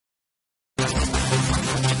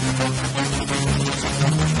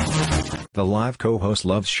The live co-host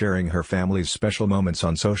loves sharing her family's special moments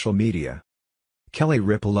on social media. Kelly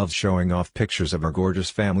Ripa loves showing off pictures of her gorgeous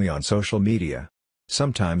family on social media.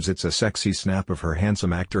 Sometimes it's a sexy snap of her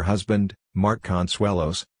handsome actor husband, Mark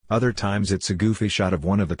Consuelos, other times it's a goofy shot of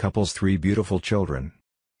one of the couple's 3 beautiful children.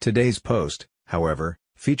 Today's post, however,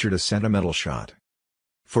 featured a sentimental shot.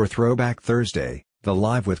 For Throwback Thursday, the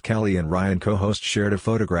Live with Kelly and Ryan co-host shared a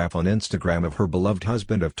photograph on Instagram of her beloved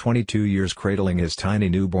husband of 22 years cradling his tiny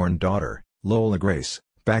newborn daughter, Lola Grace,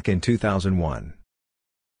 back in 2001.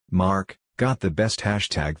 "Mark, got the best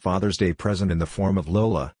 #Father's Day present in the form of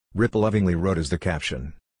Lola," Ripa lovingly wrote as the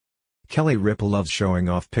caption. Kelly Ripa loves showing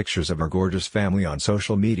off pictures of her gorgeous family on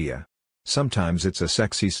social media. Sometimes it's a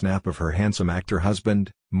sexy snap of her handsome actor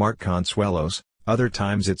husband, Mark Consuelos, other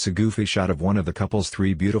times it's a goofy shot of one of the couple's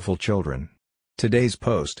 3 beautiful children. Today's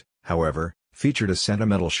post, however, featured a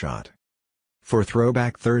sentimental shot. For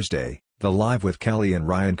Throwback Thursday, the Live with Kelly and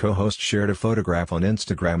Ryan co-host shared a photograph on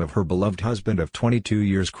Instagram of her beloved husband of 22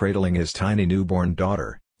 years cradling his tiny newborn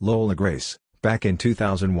daughter, Lola Grace, back in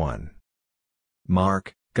 2001.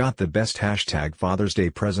 "Mark, got the best #Father's Day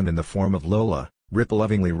present in the form of Lola," Ripa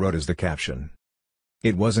lovingly wrote as the caption.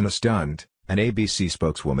 "It wasn't a stunt," an ABC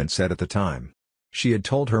spokeswoman said at the time. She had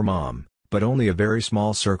told her mom, but only a very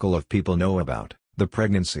small circle of people know about the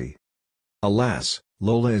pregnancy. Alas,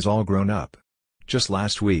 Lola is all grown up. Just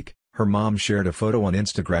last week, her mom shared a photo on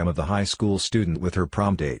Instagram of the high school student with her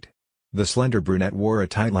prom date. The slender brunette wore a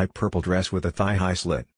tight light purple dress with a thigh-high slit.